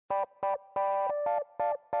Hello,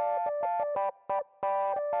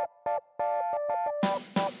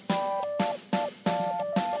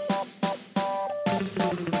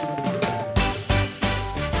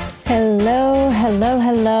 hello,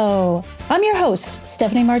 hello. I'm your host,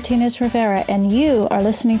 Stephanie Martinez Rivera, and you are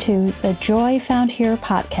listening to the Joy Found Here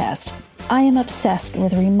podcast. I am obsessed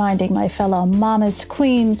with reminding my fellow mamas,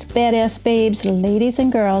 queens, badass babes, ladies,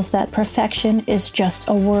 and girls that perfection is just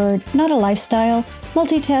a word, not a lifestyle.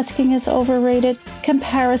 Multitasking is overrated.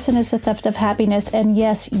 Comparison is a theft of happiness. And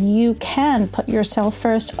yes, you can put yourself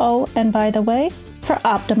first. Oh, and by the way, for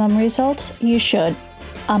optimum results, you should.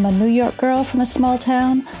 I'm a New York girl from a small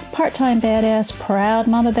town, part-time badass, proud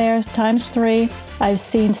mama bear times 3. I've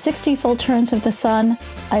seen 60 full turns of the sun.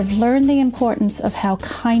 I've learned the importance of how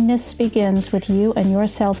kindness begins with you and your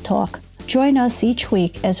self-talk. Join us each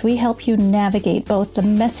week as we help you navigate both the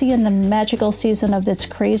messy and the magical season of this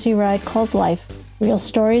crazy ride called life. Real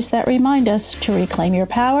stories that remind us to reclaim your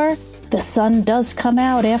power. The sun does come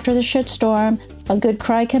out after the shitstorm. A good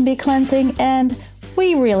cry can be cleansing, and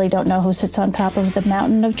we really don't know who sits on top of the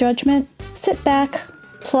mountain of judgment. Sit back,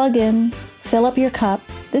 plug in, fill up your cup.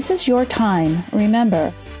 This is your time.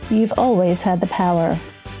 Remember, you've always had the power.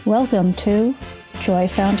 Welcome to Joy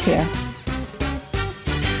Found Here.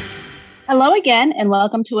 Hello again, and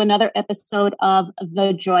welcome to another episode of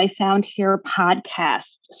the Joy Found Here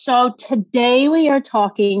podcast. So today we are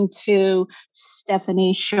talking to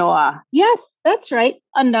Stephanie Shaw. Yes, that's right,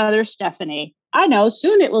 another Stephanie. I know,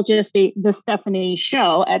 soon it will just be the Stephanie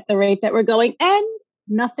Show at the rate that we're going, and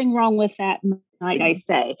nothing wrong with that, might I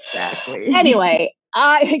say. Exactly. Anyway,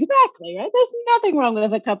 exactly, right? There's nothing wrong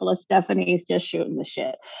with a couple of Stephanies just shooting the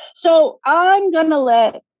shit. So I'm going to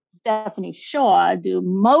let Stephanie Shaw do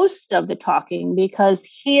most of the talking because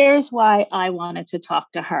here's why I wanted to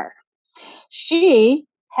talk to her. She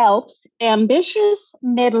helps ambitious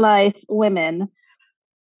midlife women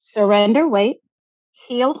surrender weight,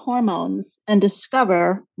 heal hormones, and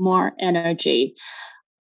discover more energy.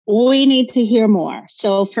 We need to hear more.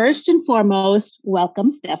 So first and foremost,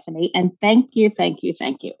 welcome, Stephanie, and thank you. Thank you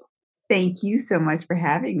so much for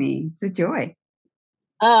having me. It's a joy.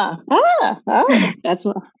 That's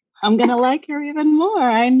what I'm going to like her even more.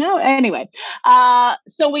 I know. Anyway,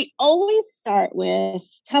 so we always start with,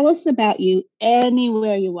 tell us about you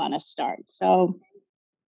anywhere you want to start. So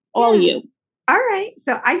you. All right.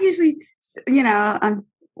 So I usually,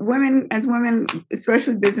 women,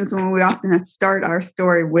 especially business women, we often start our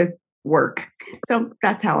story with work. So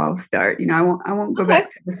that's how I'll start. I won't go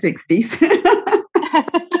back to the 60s.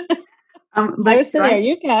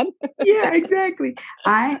 You can. Yeah, exactly.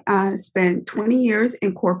 I spent 20 years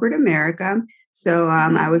in corporate America. So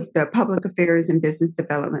I was the public affairs and business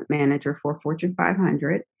development manager for Fortune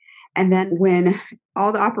 500. And then when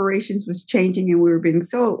all the operations was changing and we were being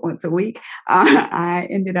sold once a week, I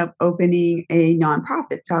ended up opening a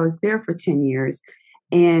nonprofit. So I was there for 10 years.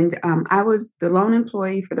 And I was the lone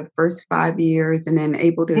employee for the first 5 years and then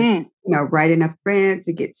able to, write enough grants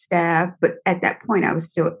to get staff. But at that point, I was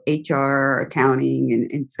still HR, accounting,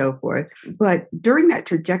 and so forth. But during that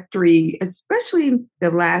trajectory, especially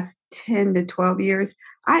the last 10 to 12 years,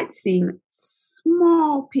 I'd seen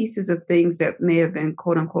small pieces of things that may have been,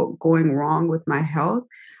 quote unquote, going wrong with my health,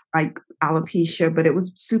 like alopecia, but it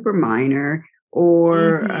was super minor,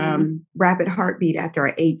 or rapid heartbeat after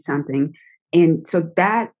I ate something. And so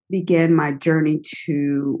that began my journey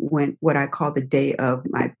to what I call the day of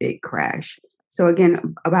my big crash. So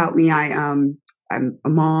again, about me, I'm a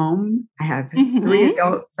mom. I have 3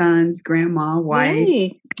 adult sons, grandma,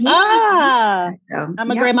 wife. Yeah.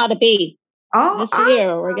 I'm a grandma to be. Oh, this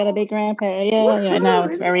year we're gonna be grandparents. Yeah, I know,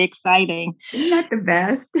 it's very exciting. Isn't that the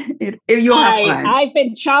best? You'll have fun. I've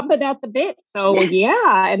been chomping at the bit. So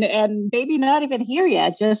yeah, and baby not even here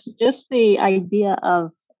yet. Just the idea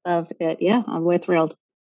of it. Yeah, we're thrilled.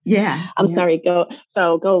 Yeah. I'm sorry. Go.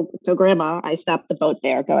 So grandma, I stopped the boat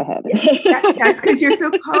there. Go ahead. That's because you're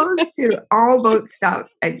supposed to. All boats stop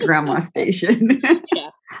at grandma station. Yeah.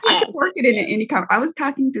 I can work it in any kind. I was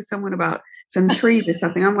talking to someone about some trees or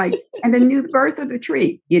something. I'm like, and the new birth of the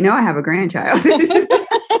tree. I have a grandchild.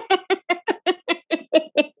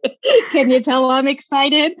 Can you tell I'm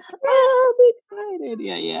excited? Oh, I'm excited.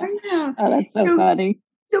 Yeah. I know. Oh, that's so funny.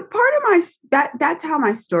 So part of that's how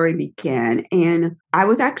my story began. And I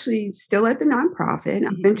was actually still at the nonprofit.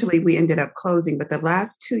 Eventually we ended up closing, but the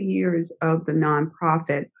last 2 years of the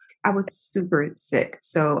nonprofit, I was super sick.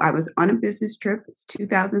 So I was on a business trip. It's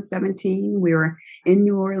 2017. We were in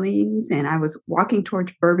New Orleans and I was walking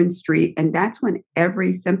towards Bourbon Street. And that's when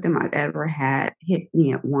every symptom I've ever had hit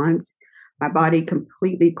me at once. My body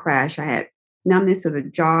completely crashed. I had numbness of the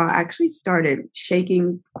jaw. I actually started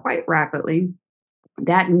shaking quite rapidly.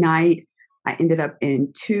 That night, I ended up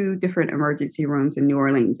in 2 different emergency rooms in New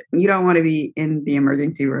Orleans. You don't want to be in the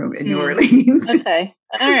emergency room in New Orleans Okay.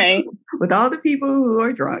 All right. with all the people who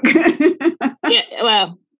are drunk. Yeah.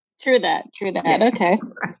 Well, true that. Yeah, Okay.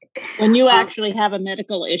 right. When you actually have a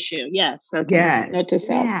medical issue. Yes. Okay. Yes. Note to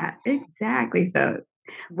self. Yeah, exactly. So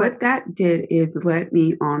what that did is led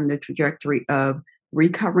me on the trajectory of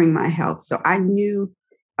recovering my health. So I knew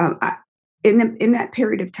I, in that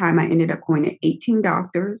period of time, I ended up going to 18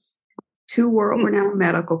 doctors, 2 world-renowned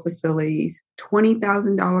medical facilities,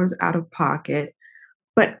 $20,000 out of pocket.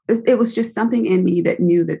 But it was just something in me that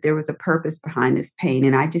knew that there was a purpose behind this pain,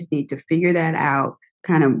 and I just need to figure that out,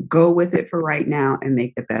 kind of go with it for right now and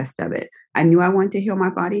make the best of it. I knew I wanted to heal my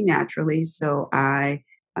body naturally, so I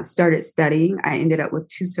started studying. I ended up with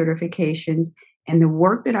 2 certifications, and the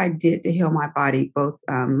work that I did to heal my body, both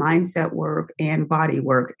mindset work and body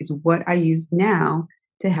work, is what I use now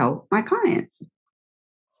to help my clients.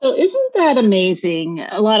 So isn't that amazing?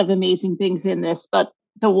 A lot of amazing things in this, but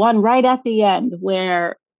the one right at the end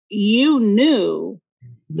where you knew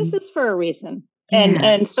this is for a reason. Yeah.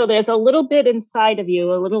 And so there's a little bit inside of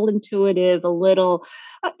you, a little intuitive, a little,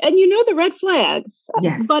 and you know the red flags.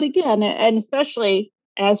 Yes. But again, and especially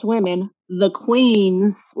as women, the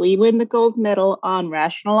queens, we win the gold medal on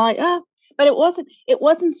rationalize. But it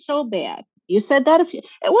wasn't so bad. You said that it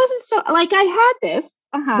wasn't so like I had this,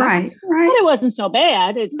 Right. but it wasn't so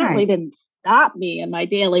bad. It certainly didn't stop me in my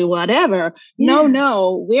daily whatever. Yeah.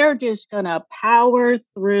 No, we're just gonna power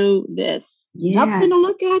through this. Nothing to Yes.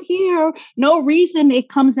 look at here. No reason it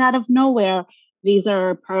comes out of nowhere. These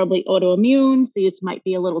are probably autoimmunes. These might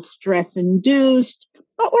be a little stress induced,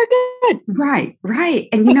 but we're good. Right.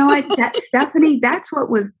 And you know what, Stephanie, that's what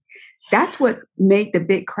made the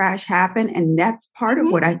big crash happen. And that's part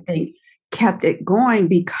of what I think kept it going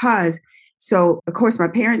because, so of course, my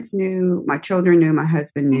parents knew, my children knew, my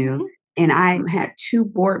husband knew, and I had 2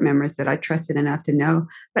 board members that I trusted enough to know,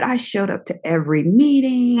 but I showed up to every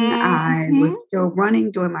meeting. I was still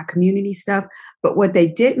running, doing my community stuff. But what they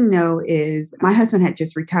didn't know is my husband had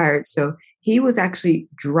just retired. So he was actually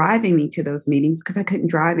driving me to those meetings because I couldn't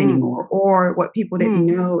drive anymore. Or what people didn't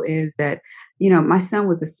know is that, my son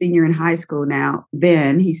was a senior in high school now.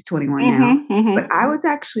 Then he's 21 now. But I was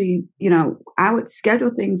actually, I would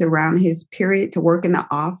schedule things around his period to work in the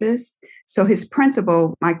office. So his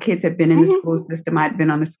principal, my kids had been in the school system. I'd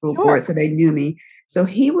been on the school board, so they knew me. So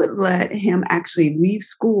he would let him actually leave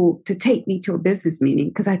school to take me to a business meeting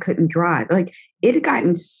because I couldn't drive. Like it had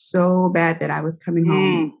gotten so bad that I was coming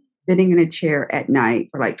home, sitting in a chair at night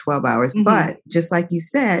for like 12 hours. But just like you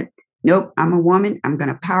said, nope, I'm a woman. I'm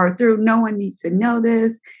going to power through. No one needs to know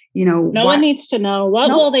this. No one needs to know.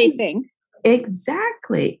 What will they think?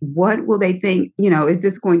 Exactly. What will they think? Is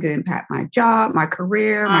this going to impact my job, my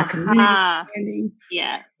career, my community standing?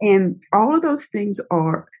 Yes. And all of those things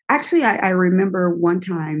are actually, I remember one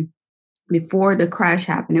time before the crash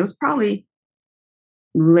happened, it was probably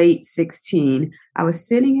late 16. I was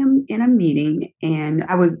sitting in a meeting and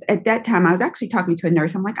at that time, I was actually talking to a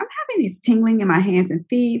nurse. I'm like, I'm having these tingling in my hands and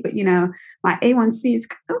feet, but my A1C is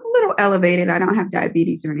a little elevated. I don't have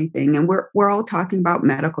diabetes or anything. And we're all talking about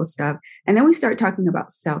medical stuff. And then we start talking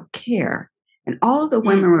about self-care. And all of the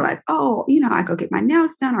women were like, oh, I go get my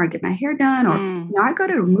nails done or I get my hair done or, I go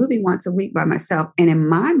to a movie once a week by myself. And in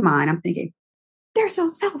my mind, I'm thinking, they're so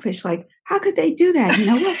selfish. Like, how could they do that? You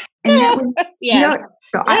know what? And that was,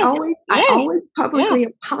 so I always publicly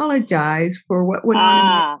apologize for what went on in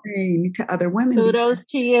my brain to other women. Kudos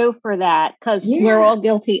to you for that, because we're all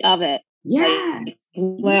guilty of it. Yes.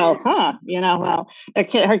 Her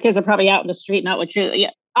kids are probably out in the street, not with you.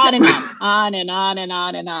 Yeah. On and on and on and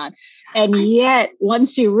on and on. And yet,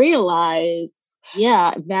 once you realize,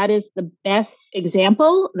 that is the best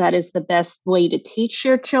example. That is the best way to teach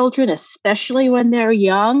your children, especially when they're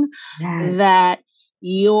young, that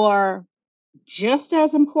you're just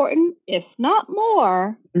as important, if not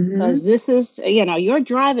more, because this is, you're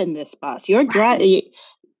driving this bus. You're driving.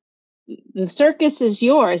 The circus is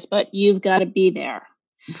yours, but you've got to be there.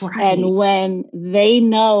 Right. And when they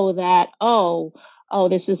know that, oh,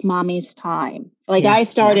 this is mommy's time. Like I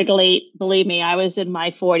started late, believe me, I was in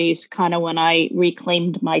my 40s kind of when I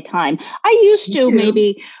reclaimed my time. I used to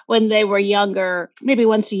maybe when they were younger, maybe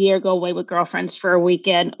once a year, go away with girlfriends for a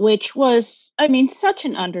weekend, which was, such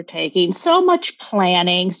an undertaking, so much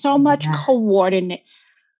planning, so much coordinate.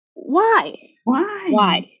 Why?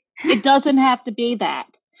 It doesn't have to be that.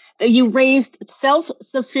 you raised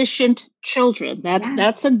self-sufficient children.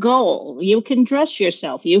 That's a goal. You can dress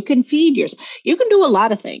yourself. You can feed yourself. You can do a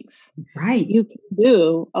lot of things. Right. You can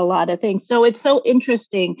do a lot of things. So it's so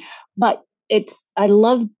interesting, but I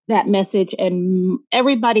love that message, and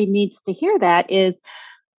everybody needs to hear that.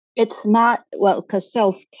 It's not, well, because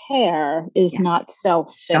self-care is not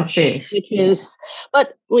selfish,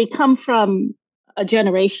 but we come from a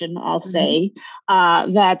generation, I'll say,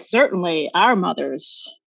 that certainly our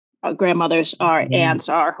mothers, our grandmothers, our aunts,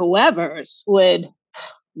 our whoever's would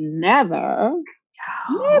never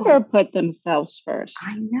put themselves first.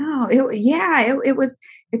 I know.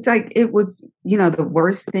 It's like, it was, the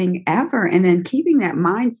worst thing ever. And then keeping that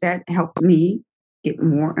mindset helped me get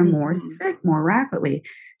more and more sick more rapidly.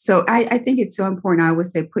 So I think it's so important. I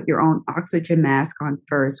always say, put your own oxygen mask on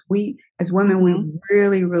first. We, as women, we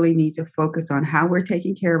really, really need to focus on how we're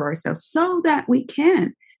taking care of ourselves so that we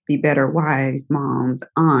can be better wives, moms,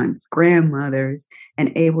 aunts, grandmothers,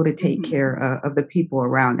 and able to take care of the people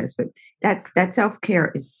around us. But that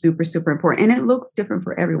self-care is super, super important. And it looks different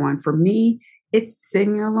for everyone. For me, it's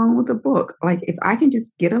sitting alone with a book. Like, if I can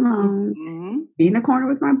just get alone, be in the corner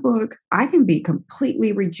with my book, I can be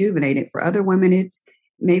completely rejuvenated. For other women,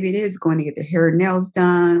 maybe it is going to get their hair and nails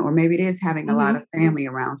done, or maybe it is having a lot of family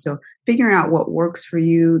around. So figuring out what works for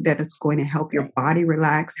you, that it's going to help your body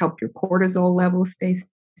relax, help your cortisol levels stay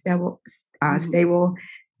stable.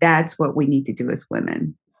 That's what we need to do as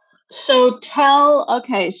women. So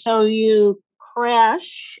so you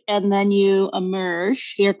crash and then you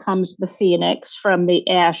emerge. Here comes the phoenix from the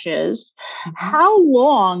ashes. How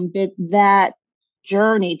long did that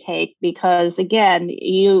journey take? Because again,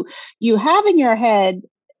 you have in your head,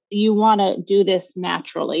 you want to do this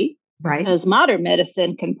naturally. Right. Because modern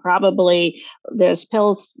medicine can there's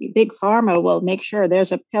pills, big pharma will make sure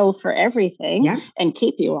there's a pill for everything and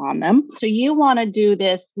keep you on them. So you want to do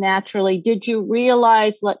this naturally. Did you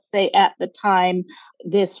realize, let's say at the time,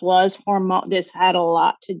 this was hormone, this had a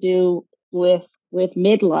lot to do with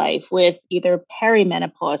midlife, with either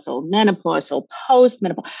perimenopausal, menopausal,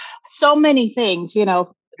 postmenopausal, so many things,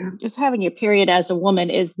 just having your period as a woman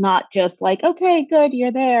is not just like, okay, good,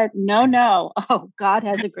 you're there. No. Oh, God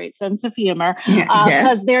has a great sense of humor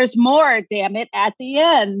because there's more, damn it, at the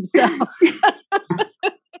end. So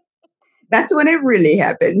that's when it really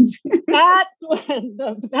happens.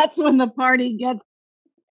 That's when the party gets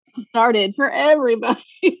started for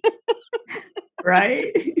everybody.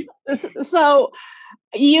 Right. So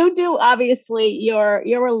you do, obviously, you're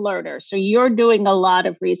a learner, so you're doing a lot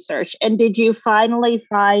of research. And did you finally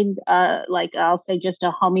find, I'll say, just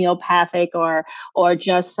a homeopathic or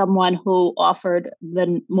just someone who offered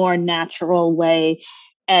the more natural way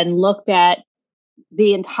and looked at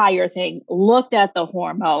the entire thing, looked at the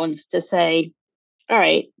hormones to say, all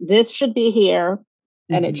right, this should be here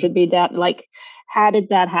and it should be that? Like, how did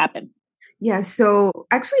that happen? Yeah. So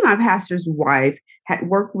actually, my pastor's wife had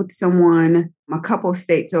worked with someone a couple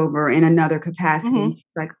states over in another capacity. She's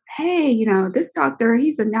like, hey, this doctor,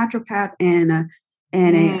 he's a naturopath and a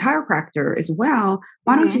chiropractor as well.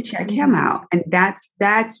 Why don't you check him out? And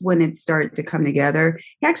that's when it started to come together.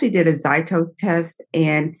 He actually did a Zyto test.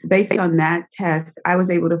 And based on that test, I was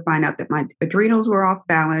able to find out that my adrenals were off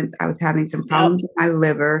balance. I was having some problems with my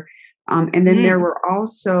liver. And then there were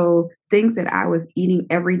also things that I was eating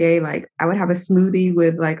every day. Like, I would have a smoothie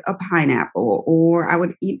with like a pineapple, or I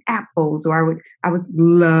would eat apples, or I was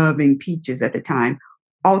loving peaches at the time.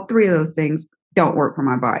 All three of those things don't work for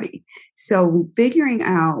my body. So figuring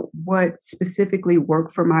out what specifically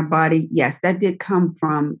worked for my body, yes, that did come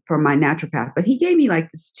from my naturopath, but he gave me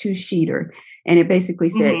like this 2-sheeter, and it basically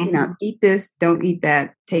said, eat this, don't eat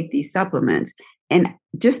that, take these supplements. And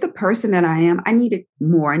just the person that I am, I needed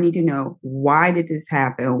more. I need to know, why did this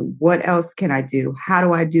happen? What else can I do? How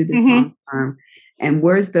do I do this long term? And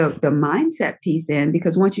where's the mindset piece in?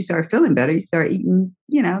 Because once you start feeling better, you start eating,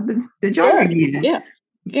 the joy again. Yeah.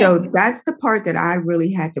 So that's the part that I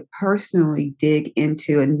really had to personally dig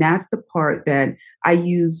into. And that's the part that I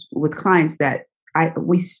use with clients, that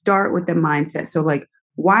we start with the mindset. So like,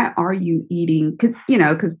 why are you eating?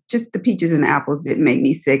 Because just the peaches and apples didn't make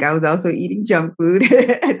me sick. I was also eating junk food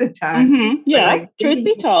at the time. Yeah, truth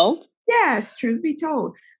be told. Yes, truth be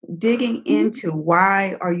told. Digging into,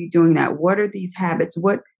 why are you doing that? What are these habits?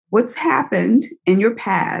 What's happened in your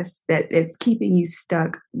past that it's keeping you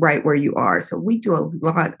stuck right where you are? So we do a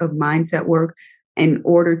lot of mindset work in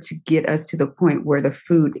order to get us to the point where the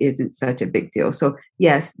food isn't such a big deal. So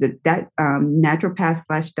yes, that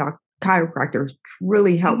naturopath / doctor, chiropractor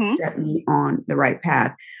really helped set me on the right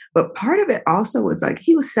path. But part of it also was like,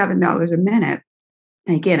 he was $7 a minute.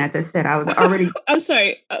 And again, as I said, I was already. I'm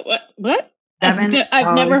sorry. What?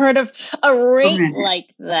 I've never heard of a rate minute.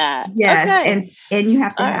 like that. Yes. Okay. And you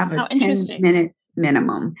have to All have right. a How interesting. 10-minute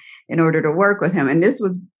minimum in order to work with him. And this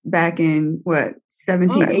was back in what,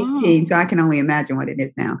 17, Oh, 18. wow. So I can only imagine what it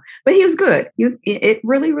is now. But he was good. It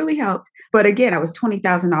really, really helped. But again, I was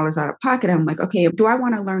 $20,000 out of pocket. I'm like, okay, do I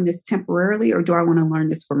want to learn this temporarily, or do I want to learn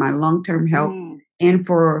this for my long-term health and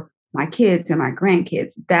for my kids and my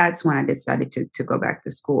grandkids? That's when I decided to go back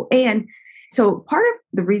to school. And so part of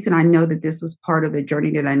the reason I know that this was part of the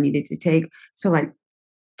journey that I needed to take. So like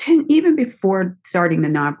even before starting the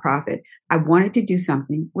nonprofit, I wanted to do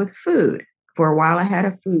something with food. For a while, I had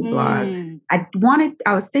a food blog.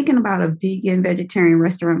 I was thinking about a vegan, vegetarian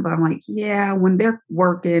restaurant, but I'm like, yeah, when they're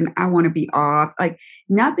working, I want to be off. Like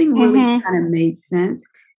nothing really kind of made sense.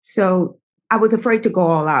 So I was afraid to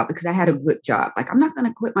go all out because I had a good job. Like I'm not going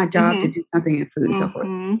to quit my job to do something in food and so forth.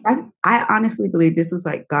 I honestly believe this was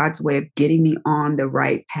like God's way of getting me on the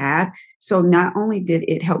right path. So not only did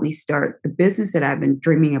it help me start the business that I've been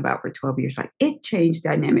dreaming about for 12 years, like it changed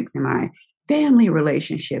dynamics in my family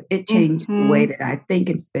relationship. It changed the way that I think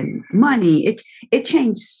and spend money. It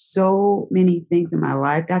changed so many things in my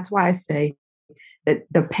life. That's why I say that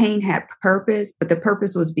the pain had purpose, but the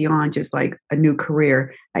purpose was beyond just like a new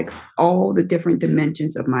career. Like all the different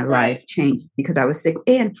dimensions of my life changed because I was sick.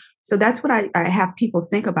 And so that's what I have people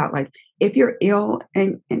think about. Like if you're ill,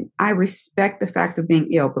 and I respect the fact of being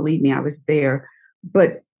ill, believe me, I was there.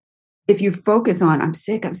 But if you focus on I'm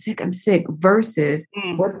sick versus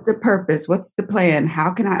what's the purpose? What's the plan?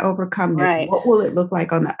 How can I overcome this? What will it look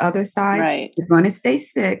like on the other side? You're going to stay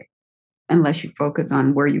sick unless you focus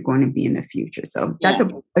on where you're going to be in the future. So that's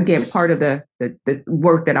again part of the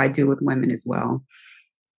work that I do with women as well.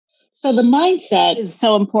 So the mindset is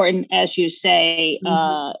so important, as you say.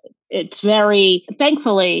 It's very,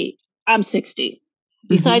 thankfully, I'm 60.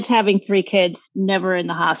 Besides having 3 kids, never in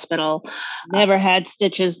the hospital, never had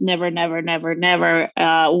stitches, never.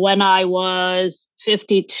 When I was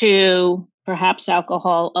 52, perhaps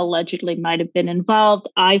alcohol allegedly might have been involved.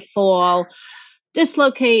 I fall,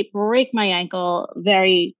 dislocate, break my ankle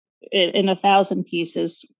in 1,000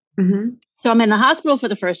 pieces. So I'm in the hospital for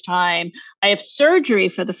the first time. I have surgery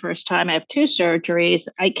for the first time. I have 2 surgeries.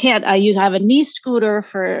 I have a knee scooter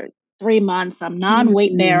for 3 months. I'm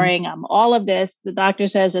non-weight bearing. I'm all of this. The doctor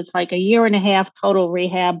says it's like 1.5 years total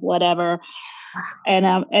rehab, whatever.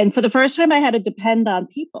 And for the first time I had to depend on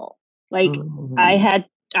people. Like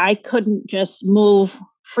I couldn't just move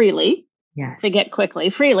freely, forget quickly,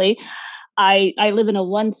 freely. I live in a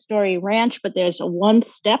 1-story ranch, but there's a 1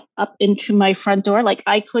 step up into my front door. Like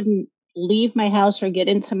I couldn't leave my house or get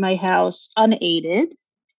into my house unaided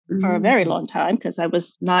for a very long time because I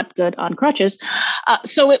was not good on crutches.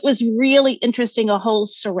 So it was really interesting, a whole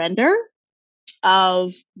surrender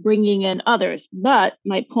of bringing in others. But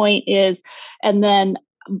my point is,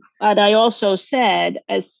 but I also said,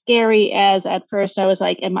 as scary as at first I was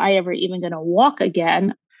like, am I ever even going to walk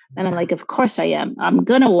again? And I'm like, of course I am. I'm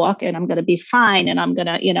going to walk and I'm going to be fine. And I'm going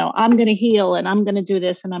to, I'm going to heal and I'm going to do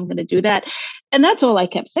this and I'm going to do that. And that's all I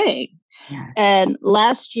kept saying. And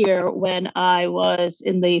last year, when I was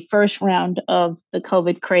in the first round of the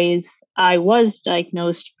COVID craze, I was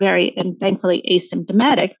diagnosed and thankfully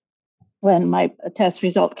asymptomatic. When my test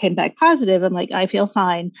result came back positive, I'm like, I feel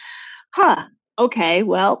fine. Okay,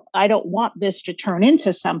 well, I don't want this to turn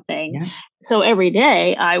into something. So every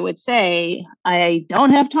day I would say, I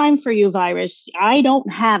don't have time for you, virus. I don't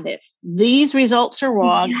have this. These results are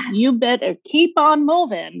wrong. You better keep on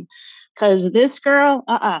moving because this girl,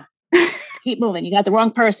 keep moving. You got the wrong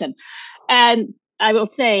person. And I will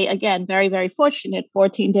say, again, very, very fortunate,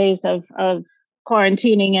 14 days of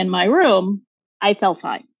quarantining in my room, I felt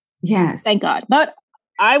fine. Yes. Thank God. But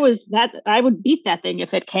I would beat that thing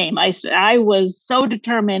if it came. I was so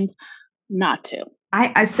determined not to.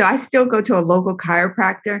 I still go to a local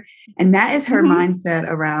chiropractor, and that is her mindset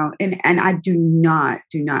around, and I do not.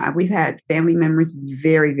 We've had family members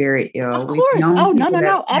very, very ill. Of course. No.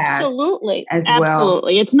 Absolutely. Absolutely. Well.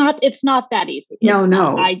 It's not that easy.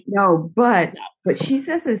 But she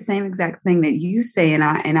says the same exact thing that you say. And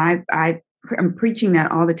I'm preaching that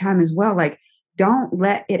all the time as well. Like, don't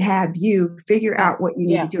let it have you. Figure out what you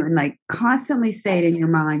need to do, and like constantly say it in your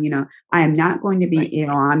mind, I am not going to be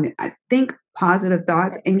ill. I think positive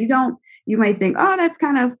thoughts. And you may think, oh, that's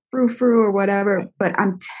kind of frou-frou or whatever, but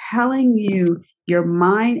I'm telling you, your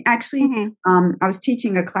mind actually, I was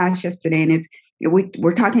teaching a class yesterday, and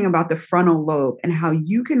we're talking about the frontal lobe and how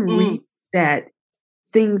you can reset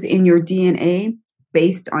things in your DNA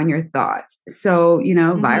based on your thoughts. So,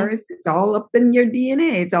 virus, it's all up in your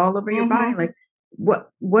DNA. It's all over your body. Like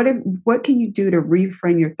what can you do to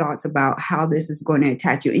reframe your thoughts about how this is going to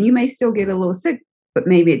attack you? And you may still get a little sick, but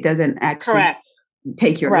maybe it doesn't actually Correct.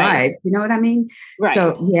 take your Right. life. You know what I mean? Right.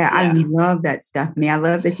 So yeah, I Yeah. love that, Stephanie. I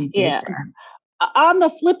love that you did Yeah. that. On the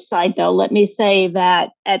flip side, though, let me say that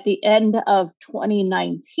at the end of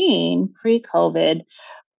 2019, pre-COVID,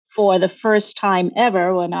 for the first time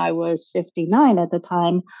ever, when I was 59 at the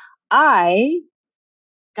time, I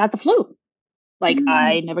got the flu. Like,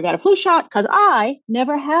 I never got a flu shot because I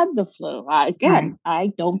never had the flu. Right.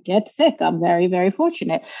 I don't get sick. I'm very, very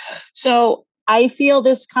fortunate. So I feel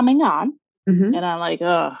this coming on, Mhm. and I'm like,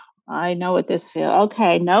 oh, I know what this feels.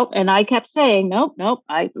 Okay, nope. And I kept saying, nope.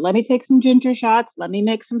 Let me take some ginger shots. Let me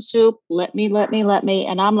make some soup. Let me.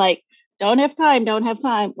 And I'm like, don't have time.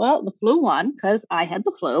 Well, the flu won because I had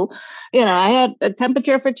the flu. I had a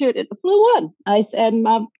temperature for 2. The flu won. I said,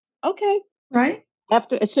 okay. Right.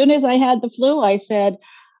 As soon as I had the flu, I said,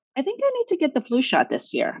 I think I need to get the flu shot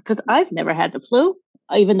this year because I've never had the flu.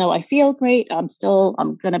 Even though I feel great, I'm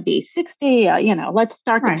going to be 60. Let's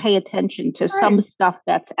start to Right. pay attention to Right. some stuff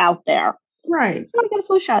that's out there. Right. So I got a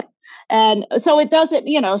flu shot. And so it doesn't,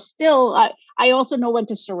 still, I also know when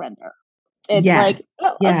to surrender. It's Yes. like,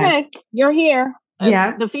 oh, Yes. okay, you're here.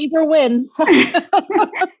 Yeah. The fever wins.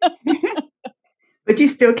 But you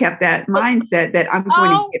still kept that mindset that I'm going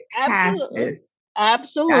to get past absolutely. this.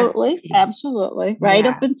 Absolutely. Right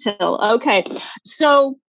Yeah. up until, okay.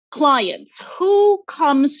 So clients, who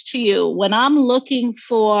comes to you when I'm looking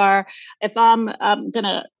for, if I'm going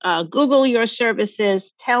to Google your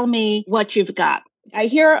services, tell me what you've got. I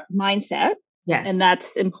hear mindset. Yes. And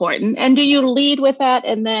that's important. And do you lead with that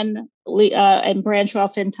and then and branch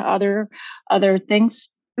off into other things?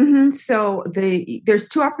 Mm-hmm. So there's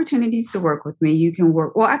 2 opportunities to work with me. You can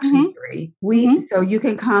work, well, actually 3. So you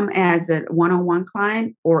can come as a one-on-one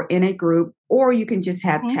client or in a group, or you can just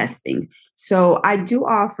have testing. So I do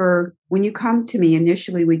offer, when you come to me,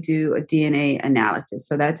 initially we do a DNA analysis.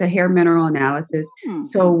 So that's a hair mineral analysis.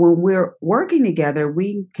 So when we're working together,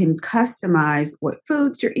 we can customize what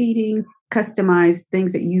foods you're eating, customize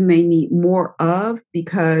things that you may need more of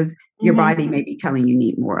because your body may be telling you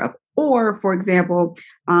need more of. Or, for example,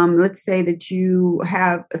 let's say that you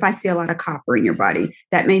have, if I see a lot of copper in your body,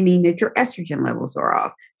 that may mean that your estrogen levels are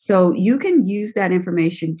off. So you can use that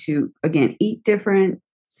information to, again, eat different,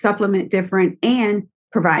 supplement different, and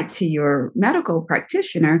provide to your medical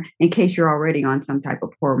practitioner in case you're already on some type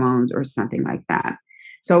of hormones or something like that.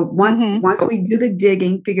 So once we do the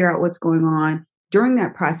digging, figure out what's going on, during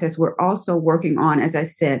that process, we're also working on, as I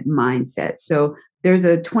said, mindset. So there's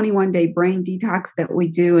a 21-day brain detox that we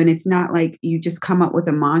do. And it's not like you just come up with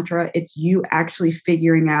a mantra. It's you actually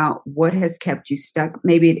figuring out what has kept you stuck.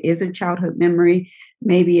 Maybe it is a childhood memory.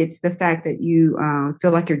 Maybe it's the fact that you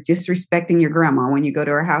feel like you're disrespecting your grandma when you go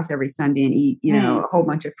to her house every Sunday and eat, a whole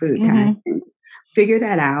bunch of food kind of thing. Figure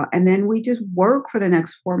that out. And then we just work for the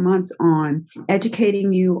next 4 months on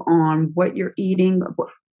educating you on what you're eating.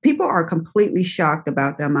 People are completely shocked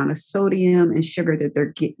about the amount of sodium and sugar that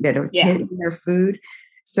that is hitting their food.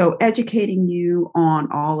 So educating you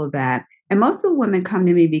on all of that. And most of the women come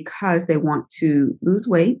to me because they want to lose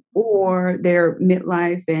weight or they're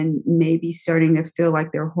midlife and maybe starting to feel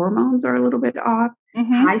like their hormones are a little bit off,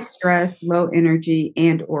 high stress, low energy,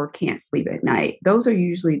 and or can't sleep at night. Those are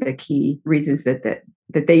usually the key reasons that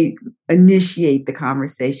they initiate the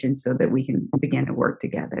conversation so that we can begin to work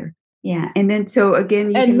together. Yeah. And then, so again,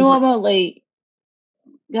 you can normally,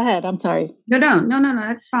 go ahead. I'm sorry. No,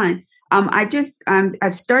 that's fine.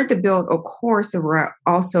 I've started to build a course around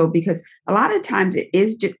also because a lot of times it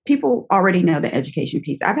is just people already know the education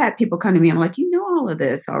piece. I've had people come to me, I'm like, all of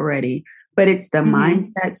this already, but it's the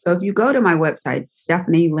mindset. So if you go to my website,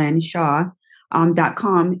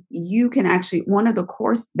 StephanieLynnShaw.com, you can actually,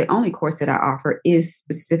 the only course that I offer is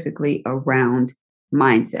specifically around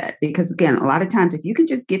mindset. Because again, a lot of times if you can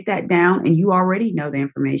just get that down and you already know the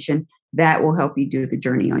information, that will help you do the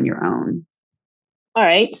journey on your own. All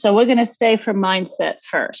right. So we're going to stay for mindset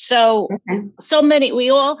first. So, we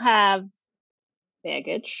all have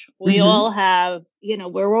baggage. We all have,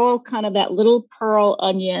 we're all kind of that little pearl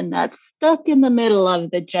onion that's stuck in the middle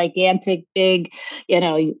of the gigantic, big,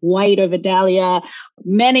 white or Vidalia,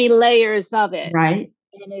 many layers of it. Right.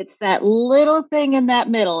 And it's that little thing in that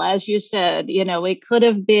middle, as you said, it could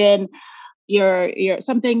have been your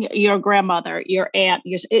grandmother, your aunt,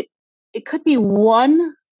 it could be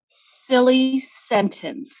one silly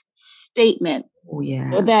sentence, statement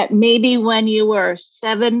that maybe when you were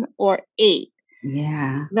 7 or 8,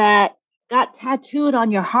 that got tattooed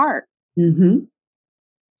on your heart.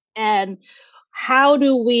 And how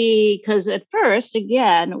do we, because at first,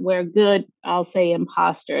 again, we're good, I'll say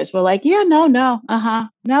imposters. We're like, yeah, no,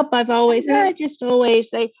 nope, I've always, just always,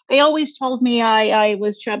 they always told me I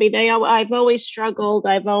was chubby. I've always struggled.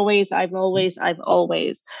 I've always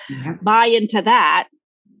Yep. buy into that.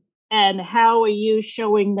 And how are you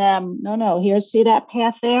showing them, no, see that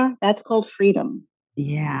path there? That's called freedom.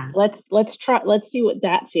 Yeah. Let's see what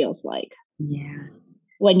that feels like. Yeah.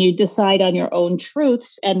 When you decide on your own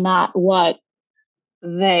truths and not what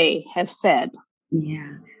they have said.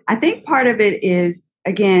 Yeah. I think part of it is,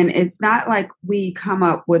 again, it's not like we come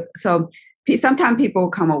up with, so sometimes people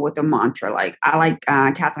come up with a mantra, like I like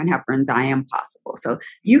Katharine Hepburn's I Am Possible. So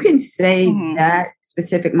you can say that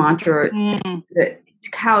specific mantra, the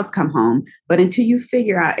cows come home, but until you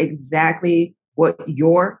figure out exactly what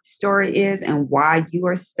your story is and why you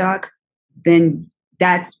are stuck, then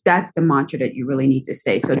that's the mantra that you really need to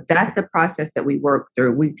say. So that's the process that we work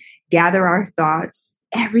through. We gather our thoughts,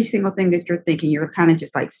 every single thing that you're thinking, you're kind of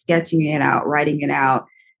just like sketching it out, writing it out.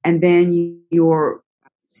 And then you're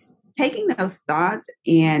taking those thoughts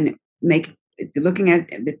and looking at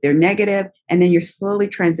if they're negative, and then you're slowly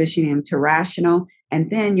transitioning them to rational, and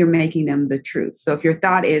then you're making them the truth. So if your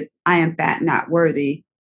thought is, I am fat, not worthy,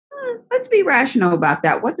 let's be rational about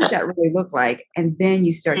that. What does that really look like? And then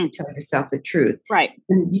you start to tell yourself the truth. Right.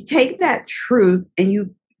 And you take that truth and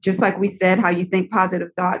you, just like we said, how you think positive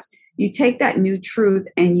thoughts, you take that new truth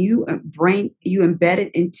and you embed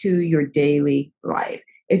it into your daily life.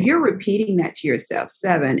 If you're repeating that to yourself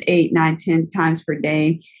 7, 8, 9, 10 times per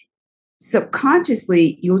day,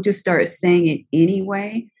 subconsciously, you'll just start saying it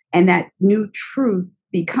anyway. And that new truth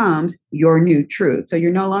becomes your new truth. So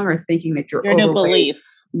you're no longer thinking that you're your new belief.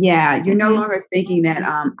 Yeah, you're no longer thinking that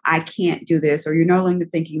I can't do this, or you're no longer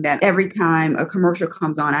thinking that every time a commercial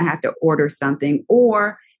comes on, I have to order something.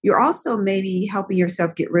 Or you're also maybe helping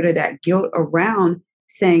yourself get rid of that guilt around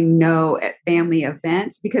saying no at family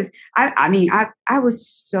events. Because I was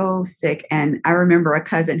so sick, and I remember a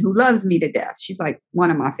cousin who loves me to death. She's like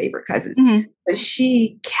one of my favorite cousins, but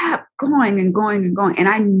she kept going and going and going. And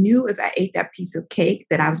I knew if I ate that piece of cake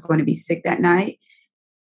that I was going to be sick that night.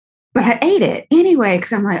 But I ate it anyway,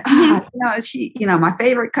 because I'm like, she, my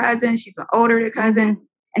favorite cousin, she's an older cousin.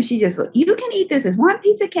 And she just, you can eat this as one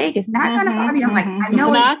piece of cake. It's not going to bother you. I'm like, I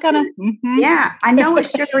know it's not going to. Yeah, I know what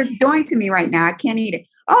sugar is doing to me right now. I can't eat it.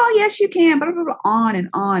 Oh, yes, you can. Blah, blah, blah, on and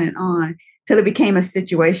on and on till it became a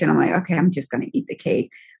situation. I'm like, okay, I'm just going to eat the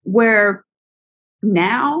cake. Where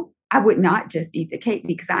now I would not just eat the cake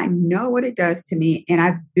because I know what it does to me. And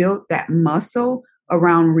I've built that muscle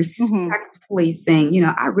around respectfully saying,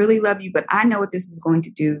 I really love you, but I know what this is going to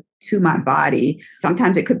do to my body.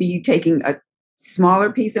 Sometimes it could be you taking a smaller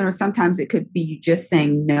piece, or sometimes it could be you just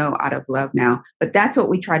saying no out of love now. But that's what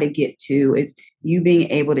we try to get to, is you being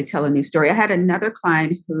able to tell a new story. I had another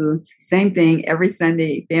client who, same thing, every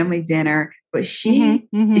Sunday, family dinner, but she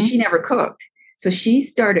never cooked. So she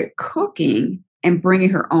started cooking and bringing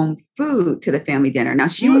her own food to the family dinner. Now,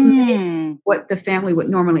 she would make what the family would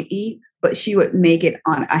normally eat, but she would make it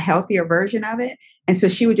on a healthier version of it. And so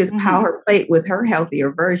she would just pile her plate with her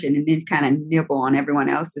healthier version and then kind of nibble on everyone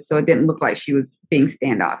else's, so it didn't look like she was being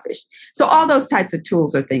standoffish. So all those types of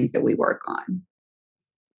tools are things that we work on.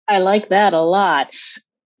 I like that a lot.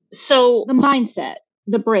 So the mindset,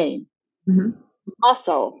 the brain,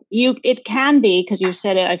 muscle, it can be, because you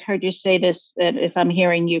said it, I've heard you say this, if I'm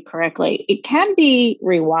hearing you correctly, it can be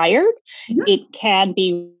rewired. It can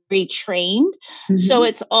be retrained. So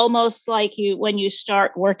it's almost like when you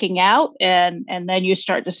start working out and then you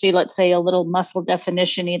start to see, let's say, a little muscle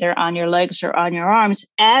definition either on your legs or on your arms,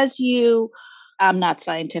 I'm not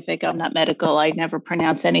scientific, I'm not medical, I never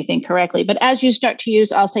pronounce anything correctly, but as you start to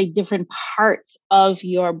use, I'll say, different parts of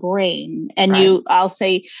your brain, and I'll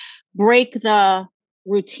say, break the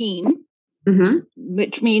routine,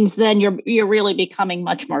 which means then you're really becoming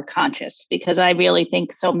much more conscious, because I really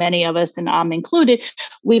think so many of us, and I'm included,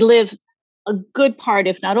 we live a good part,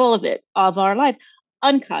 if not all of it, of our life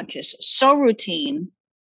unconscious, so routine.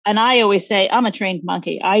 And I always say, I'm a trained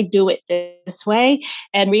monkey. I do it this way.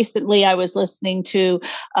 And recently I was listening to,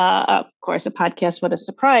 of course, a podcast, what a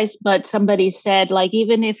surprise, but somebody said, like,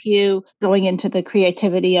 even if you going into the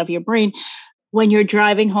creativity of your brain, when you're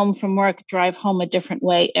driving home from work, drive home a different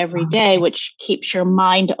way every day, which keeps your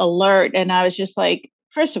mind alert. And I was just like,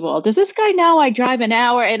 first of all, does this guy know I drive an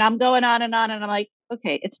hour? And I'm going on and on. And I'm like,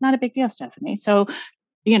 okay, it's not a big deal, Stephanie. So,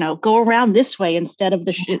 go around this way instead of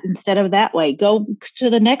that way. Go to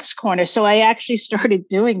the next corner. So I actually started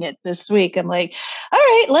doing it this week. I'm like, all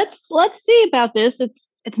right, let's see about this.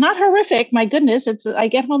 It's not horrific. My goodness, I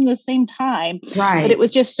get home the same time. Right. But it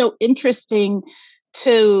was just so interesting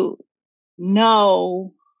to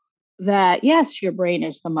know that yes, your brain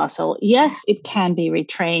is the muscle. Yes, it can be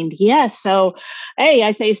retrained. Yes. So, hey, I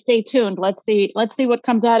say stay tuned. Let's see what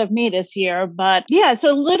comes out of me this year. But yeah,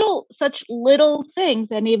 so such little things.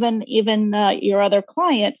 And even your other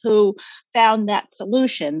client who found that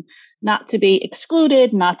solution, not to be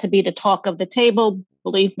excluded, not to be the talk of the table.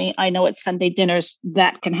 Believe me, I know at Sunday dinners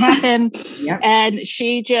that can happen. Yep. And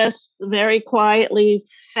she just very quietly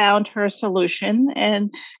found her solution, and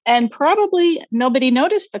probably nobody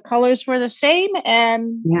noticed. The colors were the same,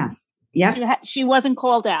 and yes, yep, she wasn't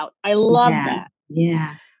called out. I love that.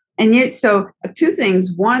 Yeah. And yet, so two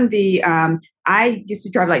things. One, I used to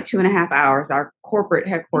drive like 2.5 hours. Our corporate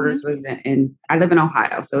headquarters was in I live in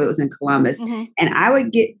Ohio, so it was in Columbus. And I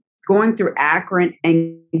would get going through Akron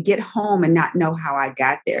and get home and not know how I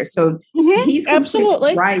got there. So he's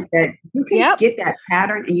absolutely right that you can get that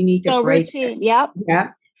pattern and you need to break it. Yep.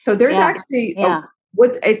 So there's actually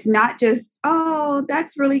it's not just, oh,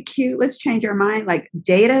 that's really cute, let's change our mind. Like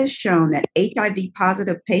data has shown that HIV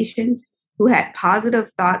positive patients who had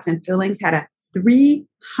positive thoughts and feelings had a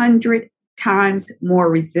 300 times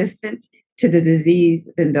more resistance to the disease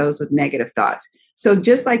than those with negative thoughts. So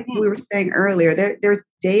just like we were saying earlier, there's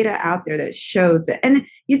data out there that shows that. And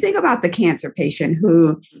you think about the cancer patient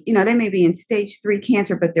who, they may be in stage 3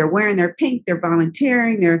 cancer, but they're wearing their pink, they're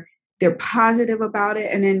volunteering, they're positive about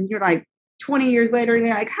it. And then you're like 20 years later, and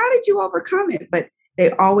they're like, how did you overcome it? But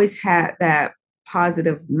they always had that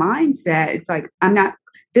positive mindset. It's like,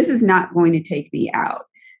 this is not going to take me out.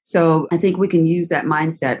 So I think we can use that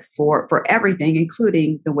mindset for everything,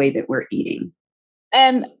 including the way that we're eating.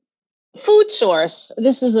 And food source,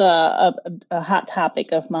 this is a hot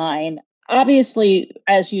topic of mine. Obviously,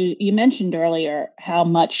 as you mentioned earlier, how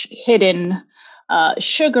much hidden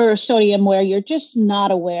sugar, sodium, where you're just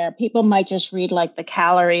not aware. People might just read like the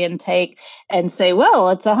calorie intake and say, well,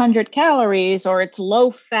 it's 100 calories or it's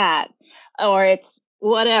low fat or it's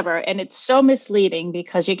whatever. And it's so misleading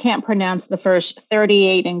because you can't pronounce the first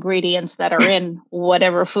 38 ingredients that are in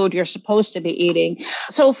whatever food you're supposed to be eating.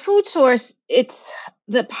 So food source, it's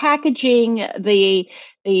the packaging, the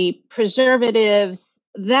preservatives,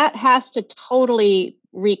 that has to totally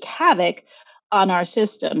wreak havoc on our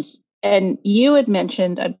systems. And you had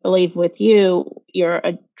mentioned, I believe with you, your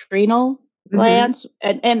adrenal glands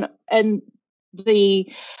and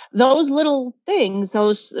those little things,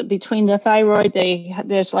 those between the thyroid,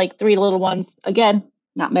 there's like 3 little ones. Again,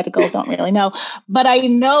 not medical, don't really know, but I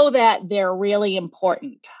know that they're really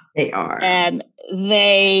important. They are, and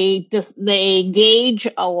they gauge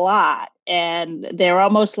a lot, and they're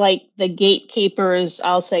almost like the gatekeepers,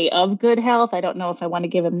 I'll say, of good health. I don't know if I want to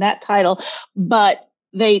give them that title, but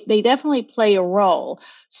they definitely play a role.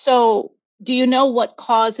 So, do you know what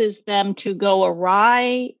causes them to go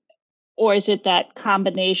awry? Or is it that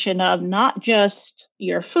combination of not just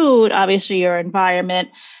your food, obviously your environment,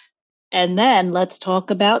 and then let's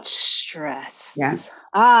talk about stress. Stress.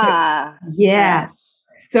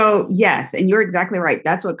 So yes, and you're exactly right.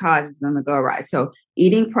 That's what causes them to go awry. So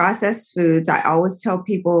eating processed foods, I always tell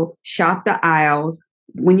people, shop the aisles.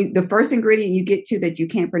 When the first ingredient you get to that you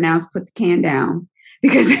can't pronounce, put the can down,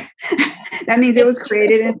 because that means it was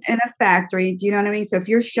created in a factory. Do you know what I mean? So if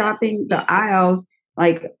you're shopping the aisles,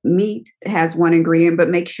 like meat has one ingredient, but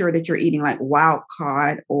make sure that you're eating like wild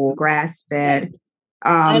caught or grass fed.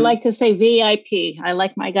 I like to say VIP. I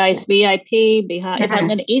like my guys VIP behind. If I'm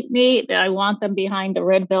going to eat meat, I want them behind the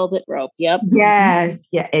red velvet rope. Yep. Yes.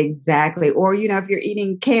 Yeah, exactly. Or, if you're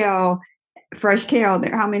eating kale, fresh kale,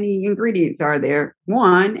 how many ingredients are there?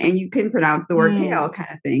 1, and you can pronounce the word kale kind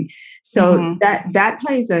of thing. So that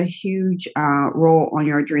plays a huge role on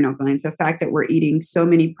your adrenal glands. The fact that we're eating so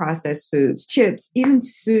many processed foods, chips, even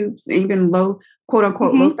soups, even low, quote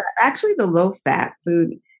unquote, low fat. Actually, the low fat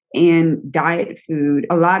food and diet food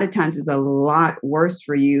a lot of times is a lot worse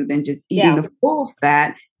for you than just eating the full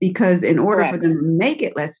fat, because in order for them to make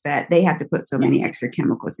it less fat, they have to put so many extra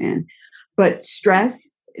chemicals in. But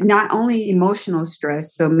stress, not only emotional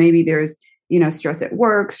stress, so maybe there's stress at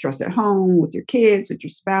work, stress at home with your kids, with your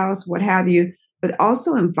spouse, what have you, but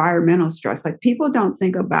also environmental stress. Like people don't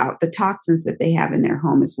think about the toxins that they have in their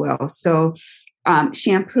home as well. So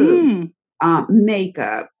shampoo,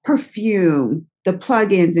 makeup, perfume, the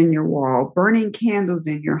plugins in your wall, burning candles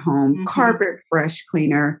in your home, carpet fresh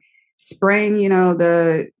cleaner, spraying,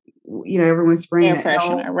 everyone's spraying air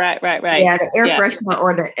freshener. Right. Yeah, the air freshener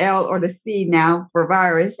or the L or the C now for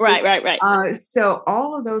virus. Right. So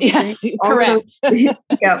all of those things,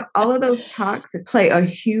 all of those toxins play a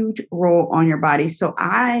huge role on your body. So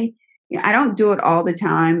I I don't do it all the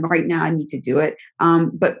time. Right now, I need to do it.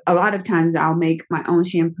 But a lot of times I'll make my own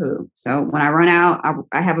shampoo. So when I run out,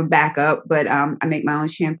 I have a backup, but I make my own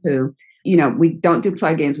shampoo. We don't do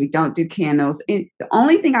plugins. We don't do candles. The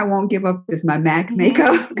only thing I won't give up is my MAC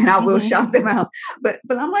makeup, and I will shout them out. But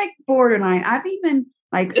I'm like borderline. I've even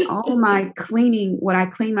like all my cleaning, what I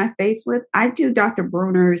clean my face with, I do Dr.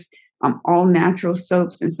 Bronner's all natural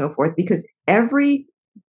soaps and so forth, because every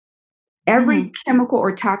chemical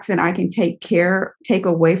or toxin I can take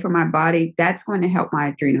away from my body, that's going to help my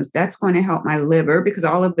adrenals. That's going to help my liver, because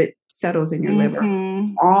all of it settles in your liver.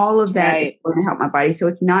 All of that is going to help my body. So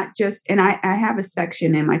it's not just, and I have a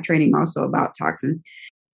section in my training also about toxins.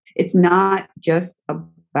 It's not just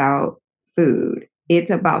about food. It's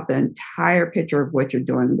about the entire picture of what you're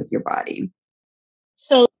doing with your body.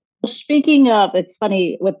 So speaking of, it's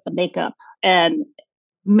funny with the makeup,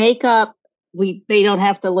 they don't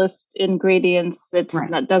have to list ingredients. It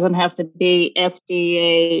doesn't have to be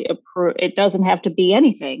FDA approved. It doesn't have to be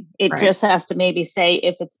anything. It just has to maybe say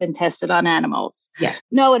if it's been tested on animals. Yeah.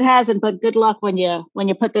 No, it hasn't. But good luck when you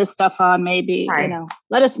put this stuff on. Maybe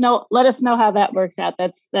let us know how that works out.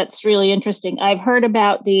 That's really interesting. I've heard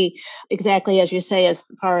about exactly as you say,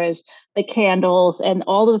 as far as the candles and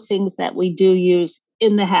all the things that we do use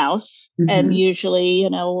in the house. And usually,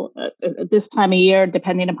 at this time of year,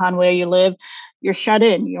 depending upon where you live, you're shut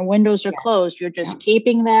in, your windows are closed. You're just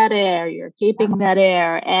keeping that air. You're keeping that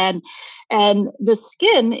air. And the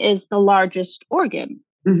skin is the largest organ.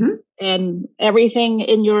 And everything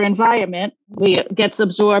in your environment gets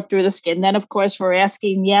absorbed through the skin. Then, of course, we're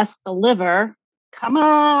asking, the liver, come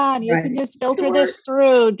on, you can just filter this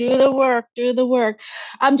through, do the work.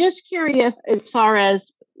 I'm just curious as far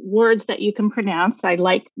as words that you can pronounce. I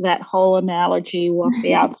like that whole analogy, walk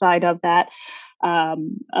the outside of that,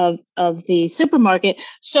 of the supermarket.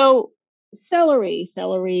 So celery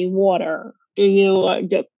water, do you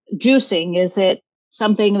juicing, is it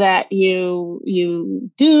something that you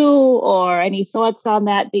do, or any thoughts on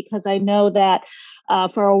that? Because I know that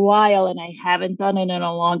for a while, and I haven't done it in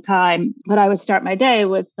a long time, but I would start my day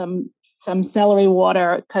with some celery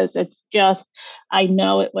water, because it's just, I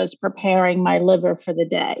know it was preparing my liver for the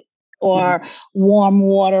day, or warm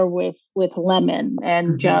water with lemon,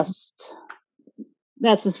 and just,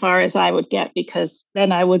 that's as far as I would get, because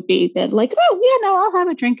then I would be like, I'll have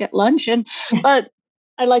a drink at lunch. But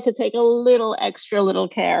I like to take a little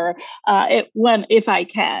care if I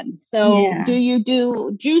can. So do you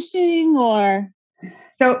do juicing or?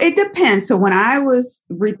 So it depends. So when I was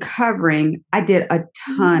recovering, I did a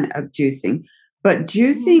ton of juicing, but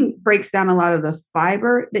juicing breaks down a lot of the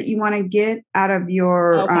fiber that you want to get out of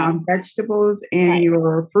your vegetables and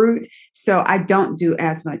your fruit. So I don't do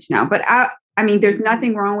as much now, but I mean, there's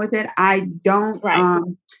nothing wrong with it. I don't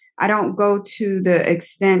go to the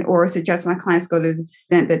extent, or suggest my clients go to the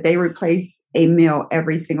extent that they replace a meal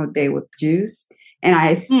every single day with juice. And I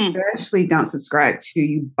especially don't subscribe to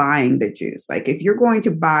you buying the juice. Like if you're going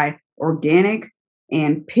to buy organic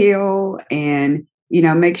and peel and,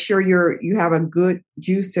 make sure you have a good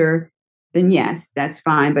juicer, then yes, that's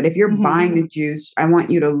fine. But if you're buying the juice, I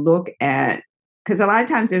want you to look at, because a lot of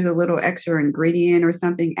times there's a little extra ingredient or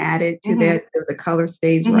something added to that so the color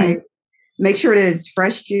stays right. Make sure that it's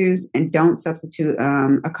fresh juice, and don't substitute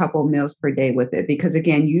a couple meals per day with it, because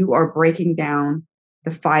again, you are breaking down the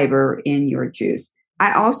fiber in your juice.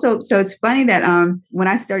 So it's funny that when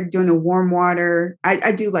I started doing the warm water,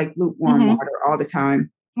 I do like lukewarm water all the time.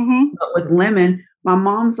 But with lemon, my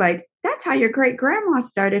mom's like, that's how your great grandma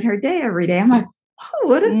started her day every day. I'm like, who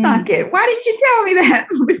would have thunk it? Why didn't you tell me that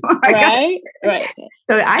before I got Right.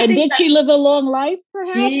 So and did she live a long life,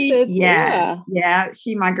 perhaps? My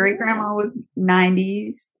great grandma was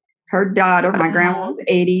 90s. Her daughter, my grandma was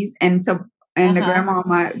 80s. And so, and the grandma on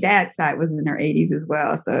my dad's side was in her 80s as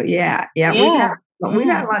well. So we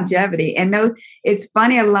got longevity. And it's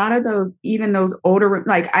funny, a lot of those, even those older,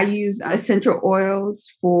 like I use essential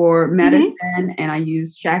oils for medicine, and I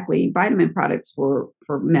use Shaklee vitamin products for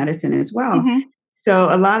medicine as well. So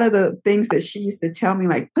a lot of the things that she used to tell me,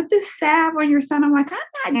 like, put this salve on your son. I'm like, I'm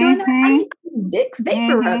not doing that. I need this Vicks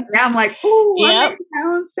Vapor Rub. Now I'm like, I'm making my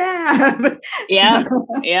own salve.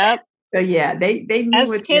 So yeah, they knew as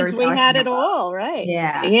what kids, we had it about. all, right?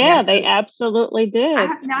 Yeah, they absolutely did.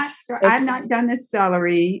 I've not done the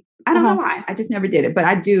celery. I don't know why. I just never did it, but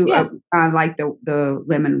I do like the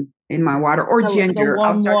lemon in my water, or ginger.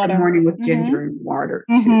 I'll start the morning with ginger and water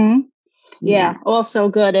too. Yeah, also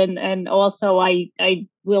good. And also I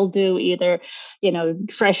we'll do either,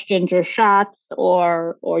 fresh ginger shots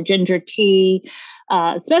or ginger tea,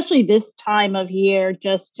 especially this time of year,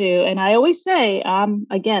 and I always say,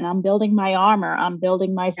 again, I'm building my armor, I'm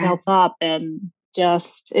building myself up, and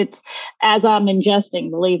it's as I'm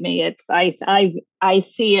ingesting, believe me, I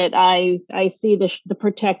see it. I see the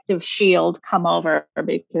protective shield come over,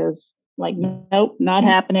 because nope, not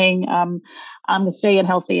happening. I'm staying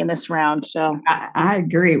healthy in this round. So I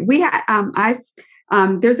agree. We had,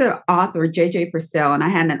 there's an author, JJ Purcell, and I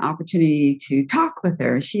had an opportunity to talk with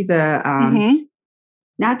her. She's a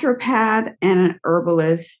naturopath and an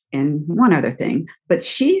herbalist and one other thing. But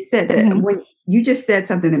she said that when you just said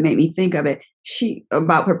something that made me think of it,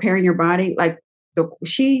 about preparing your body,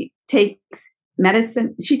 she takes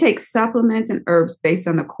medicine, she takes supplements and herbs based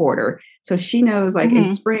on the quarter. So she knows in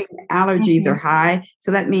spring, allergies are high.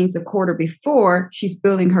 So that means the quarter before, she's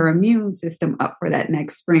building her immune system up for that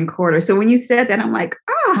next spring quarter. So when you said that, I'm like,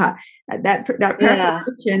 that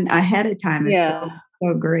preparation ahead of time is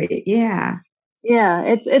so great. Yeah. Yeah,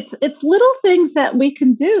 it's little things that we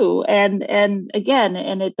can do, and again,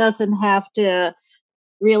 and it doesn't have to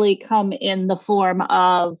really come in the form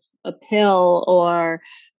of a pill, or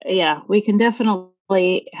we can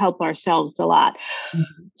definitely help ourselves a lot.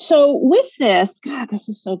 So with this, God, this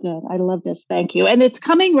is so good. I love this. Thank you. And it's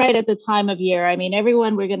coming right at the time of year. I mean,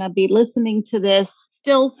 everyone, we're going to be listening to this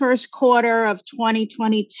still first quarter of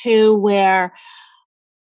 2022, where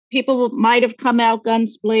people might have come out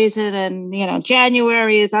guns blazing, and,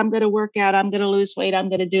 January is, I'm going to work out, I'm going to lose weight, I'm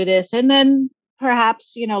going to do this. And then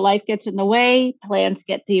perhaps, life gets in the way, plans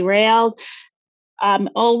get derailed. I'm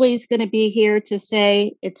always going to be here to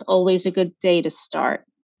say it's always a good day to start.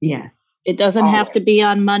 Yes. It doesn't have to be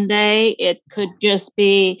on Monday. It could just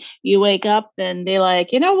be you wake up and be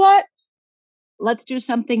like, you know what? Let's do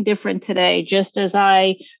something different today, just as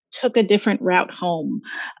I took a different route home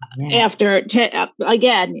after,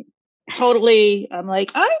 again, totally, I'm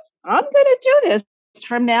like, I'm going to do this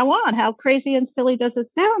from now on. How crazy and silly does it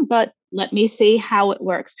sound? But let me see how it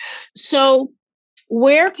works. So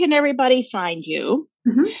where can everybody find you?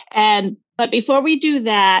 But before we do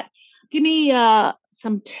that, give me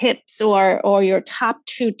some tips or your top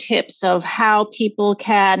 2 tips of how people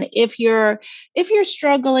can, if you're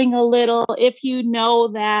struggling a little, if you know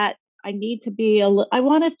that I need to be I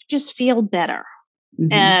want to just feel better.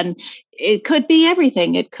 And it could be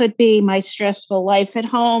everything. It could be my stressful life at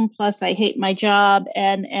home, plus I hate my job,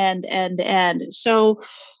 and so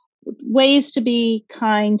ways to be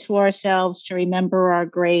kind to ourselves, to remember our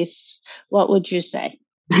grace. What would you say?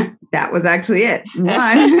 That was actually it.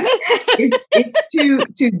 One is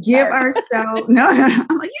to give ourselves. No,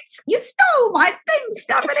 I'm like, you stole my thing,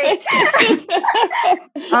 Stephanie.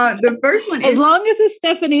 The first one is, as long as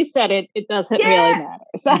Stephanie said it, it doesn't really matter.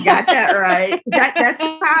 So. You got that right. That's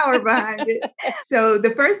the power behind it. So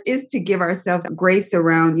the first is to give ourselves grace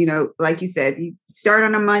around, like you said, you start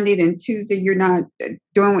on a Monday, then Tuesday you're not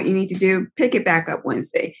doing what you need to do. Pick it back up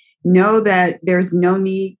Wednesday. Know that there's no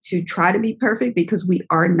need to try to be perfect, because we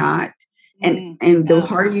are not. And the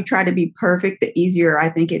harder you try to be perfect, the easier I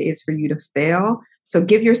think it is for you to fail. So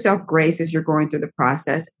give yourself grace as you're going through the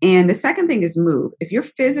process. And the second thing is move. If you're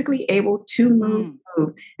physically able to move.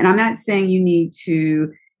 And I'm not saying you need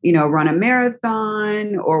to, run a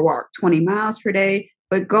marathon or walk 20 miles per day,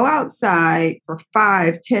 but go outside for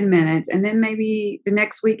 5-10 minutes, and then maybe the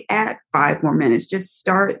next week add 5 more minutes. Just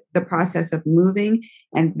start the process of moving,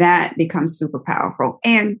 and that becomes super powerful.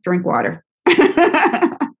 And drink water.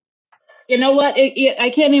 You know what?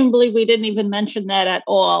 I can't even believe we didn't even mention that at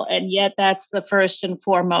all. And yet that's the first and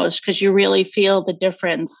foremost, because you really feel the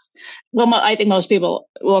difference. Well, I think most people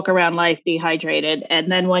walk around life dehydrated. And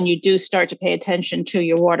then when you do start to pay attention to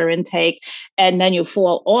your water intake, and then you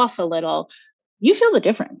fall off a little, you feel the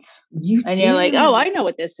difference. You're like, oh, I know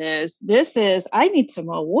what this is. This is, I need some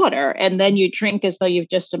more water. And then you drink as though you've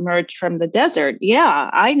just emerged from the desert. Yeah,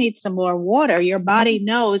 I need some more water. Your body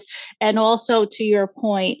knows. And also, to your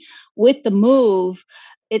point with the move,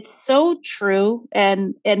 it's so true.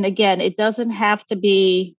 And again, it doesn't have to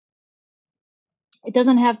be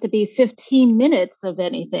 15 minutes of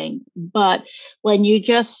anything, but when you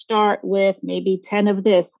just start with maybe 10 of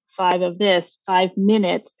this, 5 of this, 5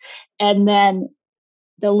 minutes, and then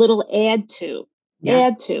the little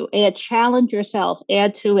challenge yourself,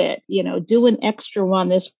 add to it, do an extra one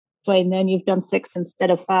this way, and then you've done 6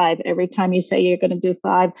 instead of 5. Every time you say you're going to do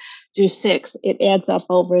 5, do 6. It adds up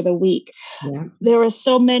over the week. Yeah. There are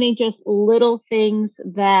so many just little things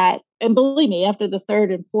that, and believe me, after the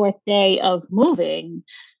 3rd and 4th day of moving,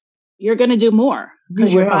 you're going to do more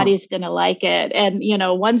because your body's going to like it. And,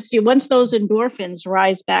 once those endorphins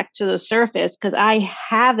rise back to the surface, because I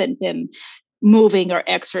haven't been moving or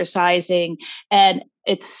exercising, and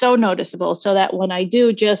it's so noticeable, so that when I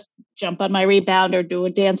do just jump on my Rebound or do a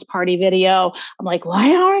dance party video, I'm like,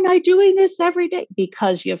 why aren't I doing this every day?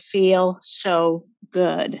 Because you feel so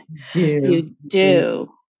good. You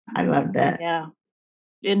do. I love that. Yeah,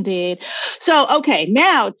 indeed. So, okay,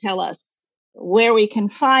 now tell us where we can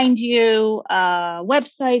find you,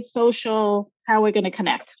 website, social, how we're going to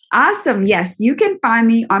connect. Awesome. Yes, you can find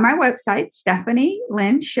me on my website,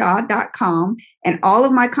 StephanieLynnShaw.com, and all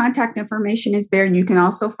of my contact information is there. And you can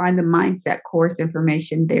also find the mindset course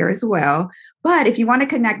information there as well. But if you want to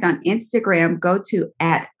connect on Instagram, go to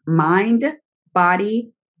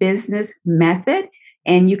 @MindBodyBusinessMethod.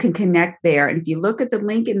 And you can connect there. And if you look at the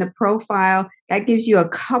link in the profile, that gives you a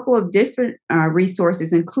couple of different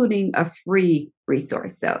resources, including a free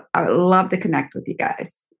resource. So I would love to connect with you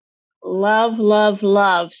guys. Love, love,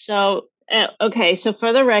 love. So, okay. So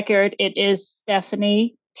for the record, it is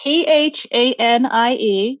Stephanie,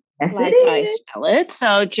 Phanie. Yes, like I spell it.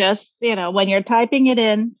 So just, when you're typing it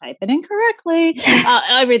in, type it in correctly.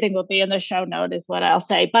 Everything will be in the show note is what I'll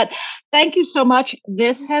say. But thank you so much.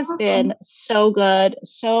 This has been so good.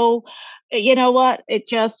 So, you know what? It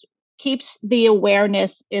just keeps the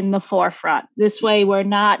awareness in the forefront. This way we're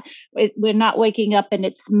not waking up and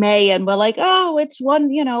it's May and we're like, oh, it's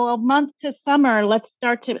a month to summer. Let's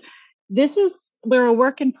start to... we're a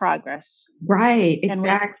work in progress. Right,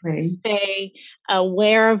 exactly. And we stay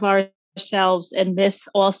aware of ourselves. And this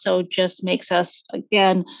also just takes us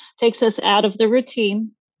out of the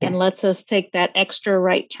routine and lets us take that extra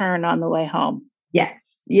right turn on the way home.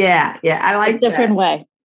 Yes. Yeah. I like that. A different way.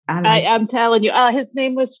 I'm telling you, his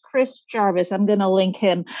name was Chris Jarvis. I'm going to link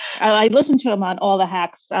him. I listened to him on All the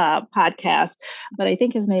Hacks podcast, but I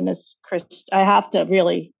think his name is Chris. I have to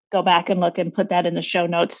really go back and look and put that in the show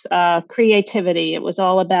notes. Creativity. It was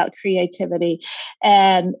all about creativity.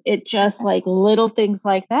 And it just like little things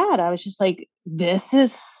like that. I was just like, this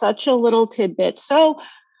is such a little tidbit. So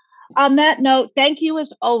on that note, thank you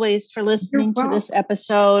as always for listening to this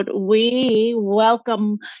episode. We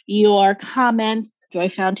welcome your comments.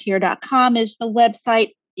 joyfoundhere.com is the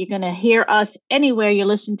website. You're going to hear us anywhere you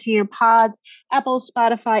listen to your pods, Apple,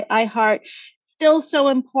 Spotify, iHeart. Still so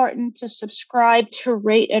important to subscribe, to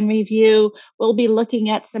rate and review. We'll be looking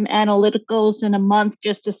at some analyticals in a month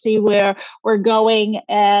just to see where we're going.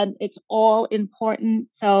 And it's all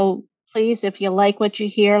important. So please, if you like what you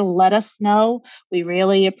hear, let us know. We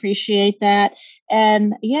really appreciate that.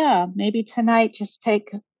 And maybe tonight, just take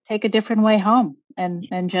a different way home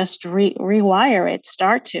and just rewire it,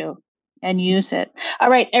 start to, and use it. All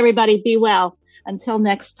right, everybody, be well. Until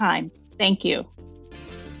next time, thank you.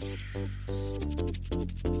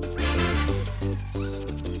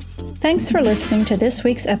 Thanks for listening to this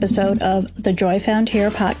week's episode of the Joy Found Here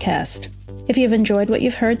podcast. If you've enjoyed what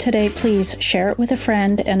you've heard today, please share it with a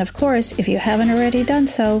friend. And of course, if you haven't already done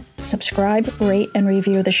so, subscribe, rate, and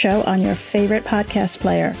review the show on your favorite podcast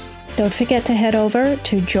player. Don't forget to head over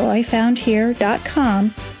to joyfoundhere.com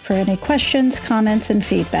for any questions, comments, and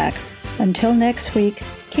feedback. Until next week,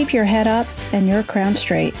 keep your head up and your crown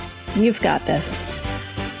straight. You've got this.